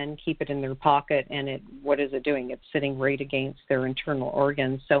lot of men keep it in their pocket, and what is it doing? It's sitting right against their internal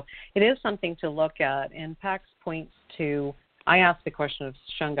organs. So it is something to look at, and Pax points to, I asked the question of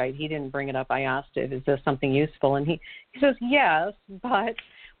shungite. He didn't bring it up. I asked it, is this something useful? And he says, yes, but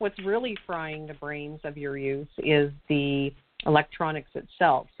what's really frying the brains of your youth is the electronics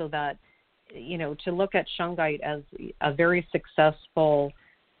itself. So that, to look at shungite as a very successful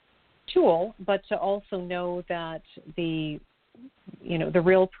tool, but to also know that the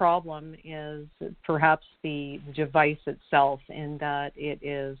real problem is perhaps the device itself, in that it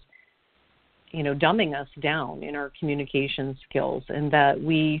is, dumbing us down in our communication skills, and that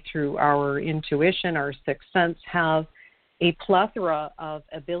we, through our intuition, our sixth sense, have a plethora of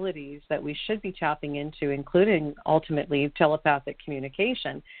abilities that we should be tapping into, including ultimately telepathic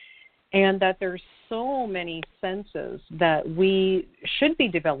communication, and that there's so many senses that we should be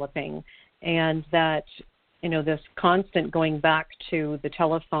developing, and that, this constant going back to the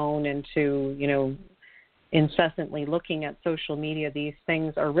telephone and to, incessantly looking at social media, these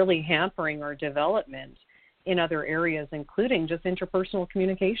things are really hampering our development in other areas, including just interpersonal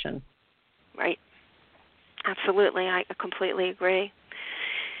communication. Right. Absolutely. I completely agree.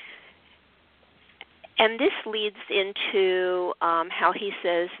 And this leads into how he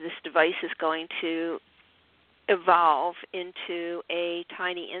says this device is going to evolve into a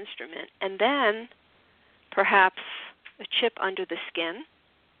tiny instrument, and then perhaps a chip under the skin.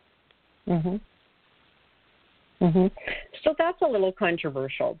 So that's a little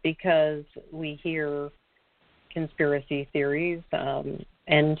controversial because we hear conspiracy theories,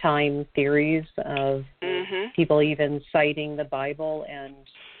 end time theories of people even citing the Bible and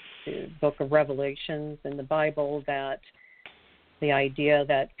the book of Revelations in the Bible, that the idea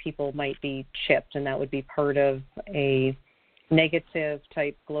that people might be chipped, and that would be part of a negative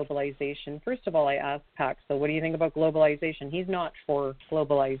type globalization. First of all, I asked Pax, so what do you think about globalization? He's not for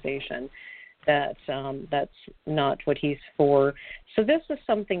globalization. That's not what he's for. So this is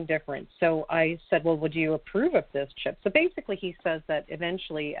something different. So I said, well, would you approve of this chip? So basically he says that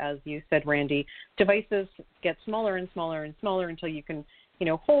eventually, as you said, Randy, devices get smaller and smaller and smaller until you can,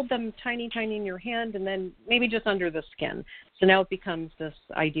 hold them tiny, tiny in your hand and then maybe just under the skin. So now it becomes this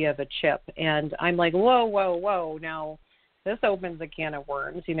idea of a chip. And I'm like, whoa. Now this opens a can of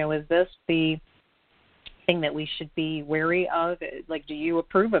worms. Is this the thing that we should be wary of? Like, do you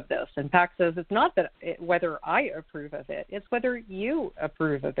approve of this? And Pax says it's not that whether I approve of it, it's whether you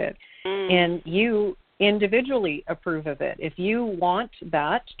approve of it. And you individually approve of it. If you want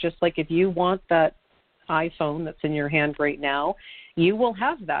that, just like if you want that iPhone that's in your hand right now, you will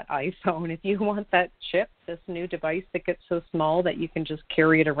have that iPhone. If you want that chip, this new device that gets so small that you can just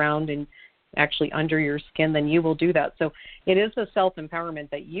carry it around and actually under your skin, then you will do that. So it is a self-empowerment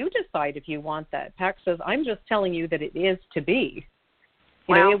that you decide if you want that. Pax says, I'm just telling you that it is to be.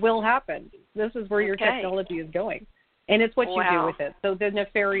 It will happen. This is where your technology is going. And it's what you do with it. So the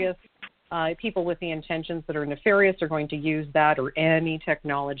nefarious people with the intentions that are nefarious are going to use that or any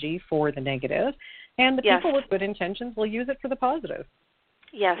technology for the negative. And the people with good intentions will use it for the positive.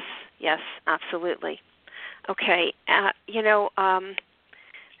 Yes, absolutely. Okay, I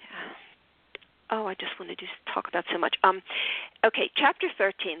just wanted to talk about so much. Okay, Chapter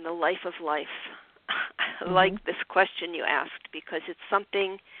 13, The Life of Life. I like this question you asked because it's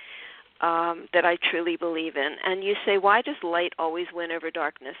something that I truly believe in. And you say, why does light always win over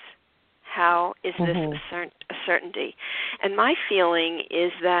darkness? How is this a certainty? And my feeling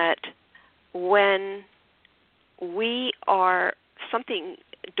is that when something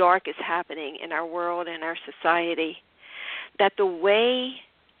dark is happening in our world and our society, that the way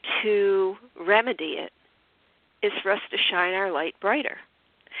to remedy it is for us to shine our light brighter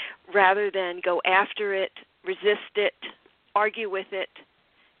rather than go after it, resist it, argue with it,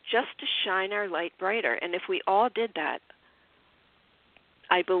 just to shine our light brighter. And if we all did that,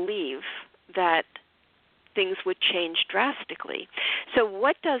 I believe that things would change drastically. So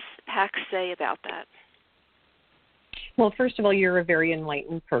what does Pax say about that? Well, first of all, you're a very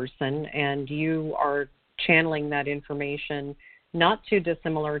enlightened person, and you are channeling that information not too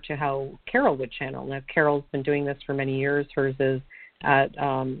dissimilar to how Carole would channel. Now, Carole's been doing this for many years. Hers is at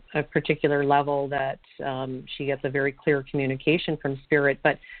a particular level that she gets a very clear communication from Spirit.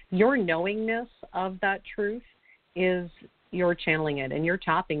 But your knowingness of that truth is you're channeling it, and you're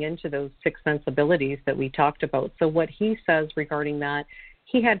tapping into those six sensibilities that we talked about. So what he says regarding that,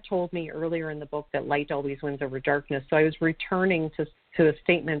 he had told me earlier in the book that light always wins over darkness. So I was returning to a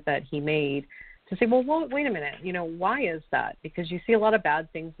statement that he made to say, well, wait a minute, why is that? Because you see a lot of bad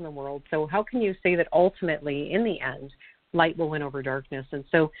things in the world. So how can you say that ultimately, in the end, light will win over darkness? And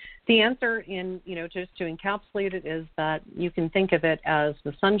so the answer just to encapsulate it is that you can think of it as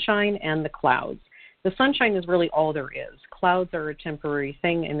the sunshine and the clouds. The sunshine is really all there is. Clouds are a temporary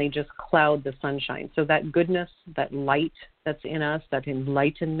thing, and they just cloud the sunshine. So that goodness, that light that's in us, that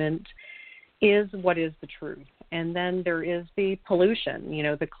enlightenment is what is the truth. And then there is the pollution,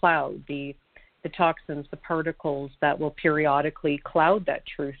 the cloud, the toxins, the particles that will periodically cloud that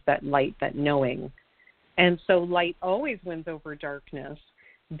truth, that light, that knowing. And so light always wins over darkness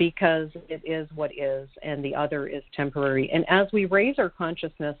because it is what is, and the other is temporary. And as we raise our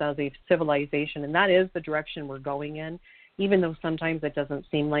consciousness as a civilization, and that is the direction we're going in, even though sometimes it doesn't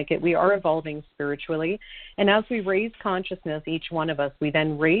seem like it, we are evolving spiritually. And as we raise consciousness, each one of us, we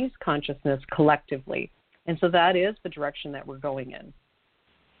then raise consciousness collectively. And so that is the direction that we're going in.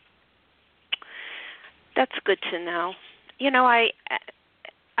 That's good to know.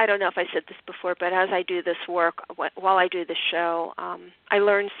 I don't know if I said this before, but as I do this work, while I do the show, I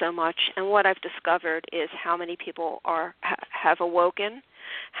learn so much. And what I've discovered is how many people have awoken,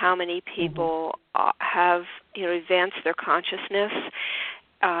 how many people have advanced their consciousness.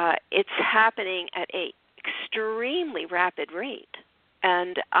 It's happening at an extremely rapid rate.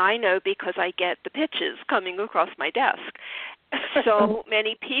 And I know because I get the pitches coming across my desk. so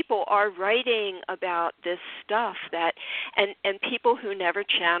many people are writing about this stuff that, and people who never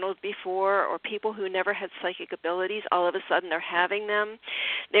channeled before, or people who never had psychic abilities, all of a sudden they're having them.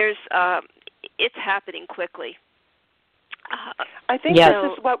 It's happening quickly. I think this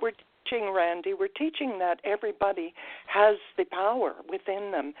is what we're teaching, Randy. We're teaching that everybody has the power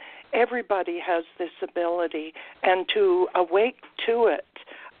within them. Everybody has this ability, and to awake to it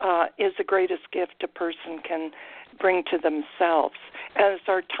is the greatest gift a person can bring to themselves. As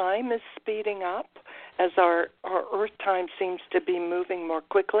our time is speeding up, as our Earth time seems to be moving more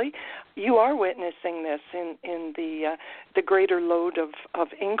quickly, you are witnessing this in the greater load of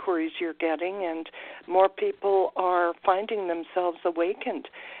inquiries you're getting, and more people are finding themselves awakened.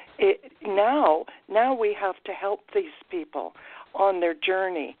 Now we have to help these people on their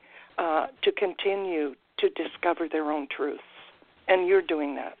journey to continue to discover their own truths, and you're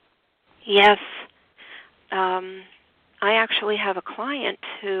doing that. Yes. I actually have a client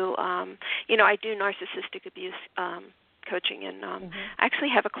who, I do narcissistic abuse coaching, and I actually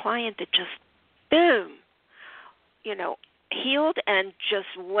have a client that just, boom, healed and just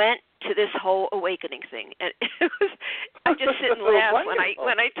went to this whole awakening thing. And it was, I just sit and laugh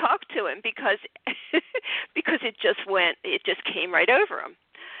when I talk to him because it just came right over him.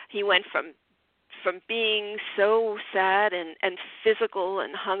 He went from being so sad and physical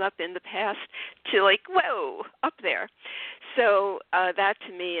and hung up in the past to like, whoa, up there. So that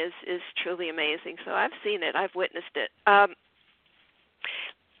to me is truly amazing. So I've seen it. I've witnessed it.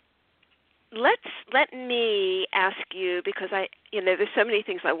 Let me ask you, because there's so many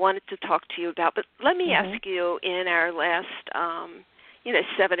things I wanted to talk to you about, but let me ask you in our last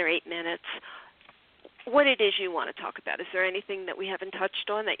 7 or 8 minutes, what it is you want to talk about. Is there anything that we haven't touched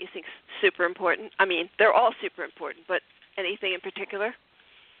on that you think is super important? I mean, they're all super important, but anything in particular?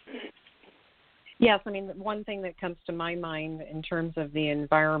 Yes, one thing that comes to my mind in terms of the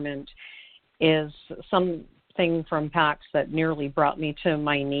environment is something from Pax that nearly brought me to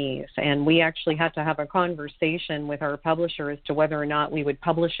my knees. And we actually had to have a conversation with our publisher as to whether or not we would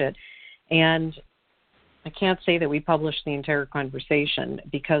publish it. And I can't say that we published the entire conversation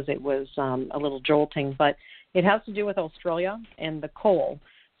because it was a little jolting, but it has to do with Australia and the coal.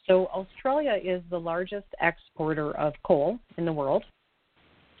 So Australia is the largest exporter of coal in the world.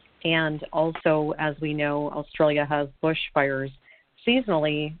 And also, as we know, Australia has bushfires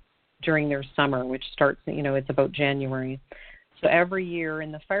seasonally during their summer, which starts, it's about January. So every year,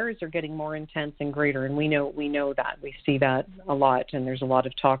 and the fires are getting more intense and greater, and we know that. We see that a lot, and there's a lot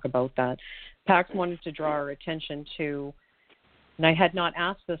of talk about that. Pax wanted to draw our attention to, and I had not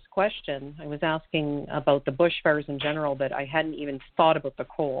asked this question. I was asking about the bushfires in general, but I hadn't even thought about the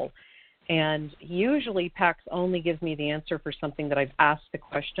coal. And usually Pax only gives me the answer for something that I've asked the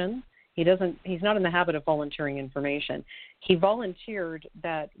question. He's not in the habit of volunteering information. He volunteered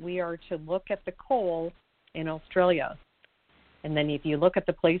that we are to look at the coal in Australia. And then if you look at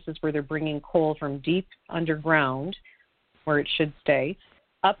the places where they're bringing coal from deep underground, where it should stay,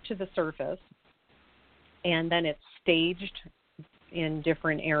 up to the surface, and then it's staged in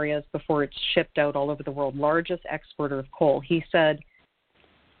different areas before it's shipped out all over the world, largest exporter of coal. He said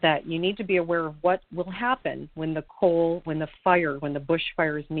that you need to be aware of what will happen when the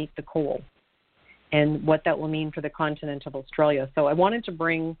bushfires meet the coal, and what that will mean for the continent of Australia. So I wanted to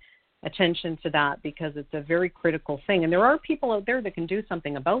bring attention to that because it's a very critical thing. And there are people out there that can do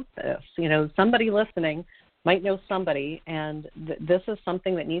something about this. Somebody listening might know somebody, and this is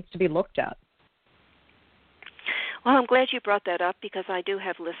something that needs to be looked at. Well, I'm glad you brought that up because I do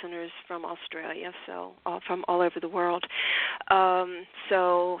have listeners from Australia, so from all over the world.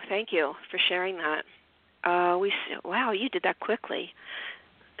 So thank you for sharing that. Wow, you did that quickly.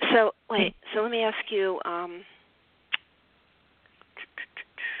 So let me ask you.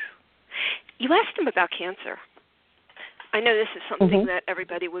 You asked him about cancer. I know this is something that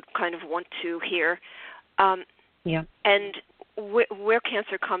everybody would kind of want to hear. Yeah. And where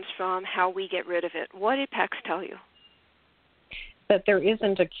cancer comes from, how we get rid of it. What did Pax tell you? That there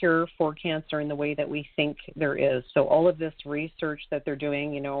isn't a cure for cancer in the way that we think there is. So all of this research that they're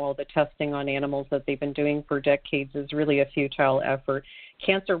doing, all the testing on animals that they've been doing for decades is really a futile effort.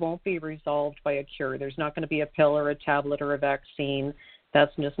 Cancer won't be resolved by a cure. There's not going to be a pill or a tablet or a vaccine.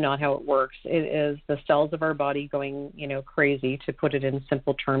 That's just not how it works. It is the cells of our body going, crazy, to put it in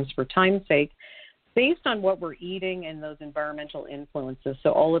simple terms for time's sake, based on what we're eating and those environmental influences.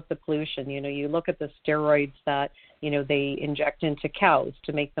 So all of the pollution, you look at the steroids that, they inject into cows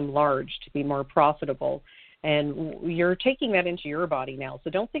to make them large, to be more profitable. And you're taking that into your body now. So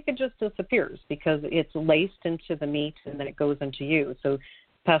don't think it just disappears because it's laced into the meat and then it goes into you. So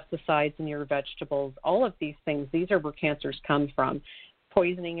pesticides in your vegetables, all of these things, these are where cancers come from.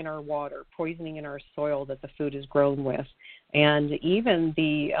 Poisoning in our water, poisoning in our soil that the food is grown with, and even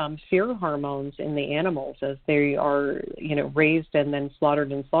the fear hormones in the animals as they are, raised and then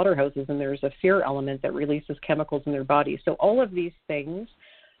slaughtered in slaughterhouses, and there's a fear element that releases chemicals in their bodies. So all of these things,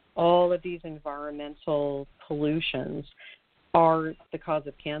 all of these environmental pollutions are the cause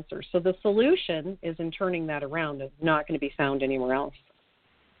of cancer. So the solution is in turning that around. It's not going to be found anywhere else.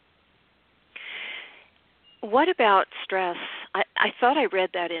 What about stress? I thought I read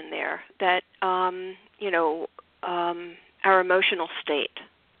that in there, that, our emotional state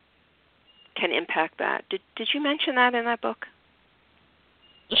can impact that. Did you mention that in that book?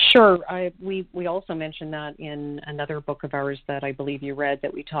 Sure. We also mentioned that in another book of ours that I believe you read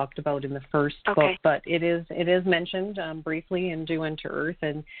that we talked about in the first book, but it is mentioned briefly in Do Unto Earth,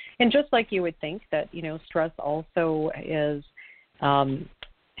 and just like you would think that, stress also is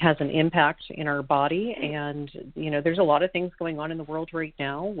has an impact in our body, and there's a lot of things going on in the world right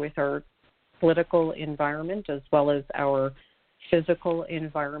now with our political environment as well as our physical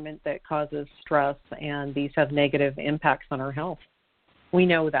environment that causes stress, and these have negative impacts on our health. We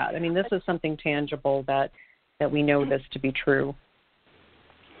know that. I mean, this is something tangible that we know this to be true.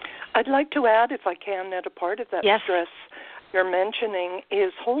 I'd like to add, if I can, that a part of that stress you're mentioning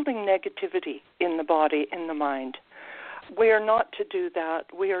is holding negativity in the body, in the mind. We are not to do that.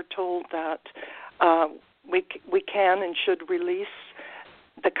 We are told that we can and should release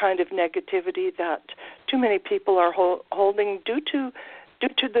the kind of negativity that too many people are holding due to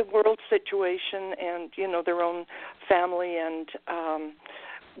the world situation and their own family and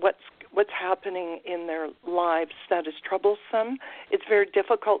what's happening in their lives that is troublesome. It's very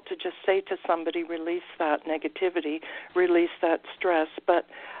difficult to just say to somebody, release that negativity, release that stress, but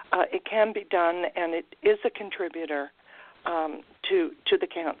it can be done, and it is a contributor to the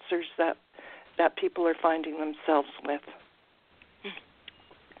cancers that people are finding themselves with.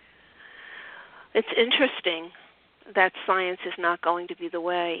 It's interesting that science is not going to be the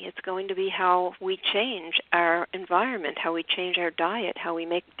way. It's going to be how we change our environment, how we change our diet, how we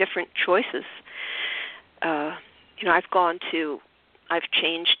make different choices. I've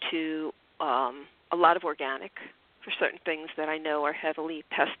changed to a lot of organic for certain things that I know are heavily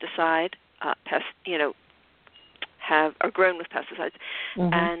are grown with pesticides.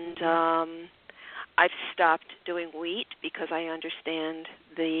 Mm-hmm. And I've stopped doing wheat because I understand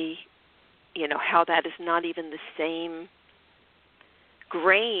how that is not even the same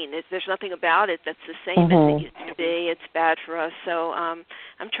grain. There's nothing about it that's the same as it used to be. It's bad for us. So I'm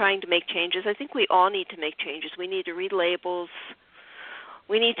trying to make changes. I think we all need to make changes. We need to read labels.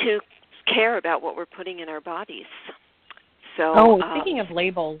 We need to care about what we're putting in our bodies. So, speaking of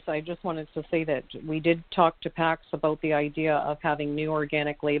labels, I just wanted to say that we did talk to Pax about the idea of having new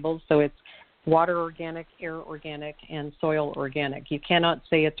organic labels. So it's water organic, air organic, and soil organic. You cannot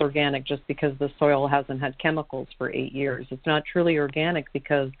say it's organic just because the soil hasn't had chemicals for 8 years. It's not truly organic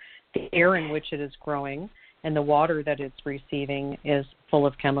because the air in which it is growing and the water that it's receiving is full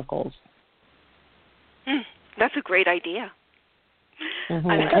of chemicals. That's a great idea. Mm-hmm.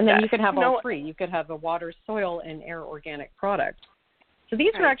 And then you could have all three. You could have a water, soil, and air organic product. So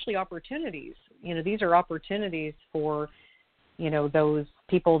these are actually opportunities. These are opportunities for those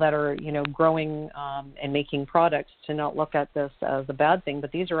people that are, growing and making products to not look at this as a bad thing,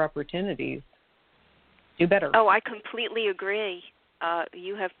 but these are opportunities. Do better. Oh, I completely agree.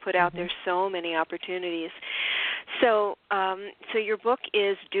 You have put out there so many opportunities. So your book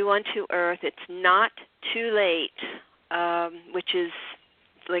is Do Unto Earth. It's not too late, which is,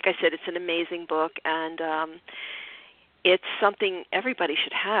 like I said, it's an amazing book, and it's something everybody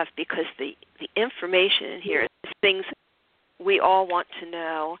should have because the information in here is things we all want to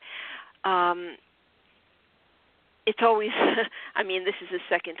know. It's always, this is the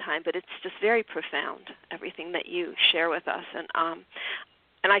second time, but it's just very profound, everything that you share with us. And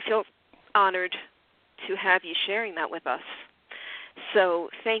I feel honored to have you sharing that with us. So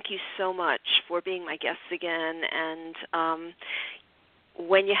thank you so much for being my guests again. And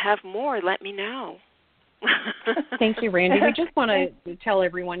when you have more, let me know. Thank you, Randy. We just want to tell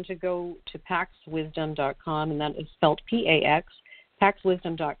everyone to go to paxwisdom.com, and that is spelled P-A-X,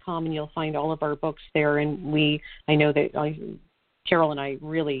 paxwisdom.com, and you'll find all of our books there. And I know that Carole and I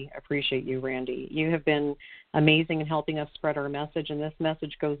really appreciate you, Randy. You have been amazing in helping us spread our message, and this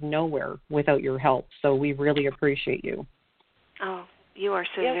message goes nowhere without your help. So we really appreciate you. Oh, you are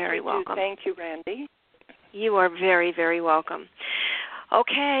so very welcome. Thank you, Randy. You are very, very welcome.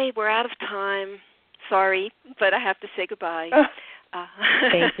 Okay, we're out of time. Sorry, but I have to say goodbye.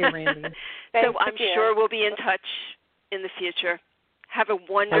 Thank you, Randy. So I'm sure we'll be in touch in the future. Have a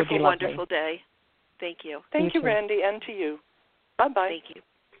wonderful, wonderful day. Thank you. Thank you, Randy, and to you. Bye-bye. Thank you.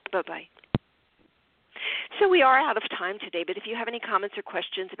 Bye-bye. So we are out of time today, but if you have any comments or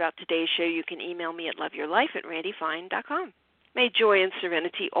questions about today's show, you can email me at loveyourlife@randyfine.com. May joy and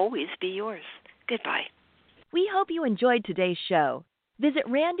serenity always be yours. Goodbye. We hope you enjoyed today's show. Visit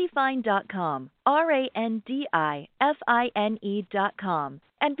randyfine.com, RANDIFINE.com,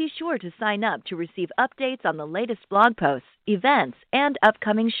 and be sure to sign up to receive updates on the latest blog posts, events, and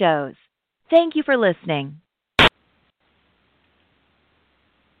upcoming shows. Thank you for listening.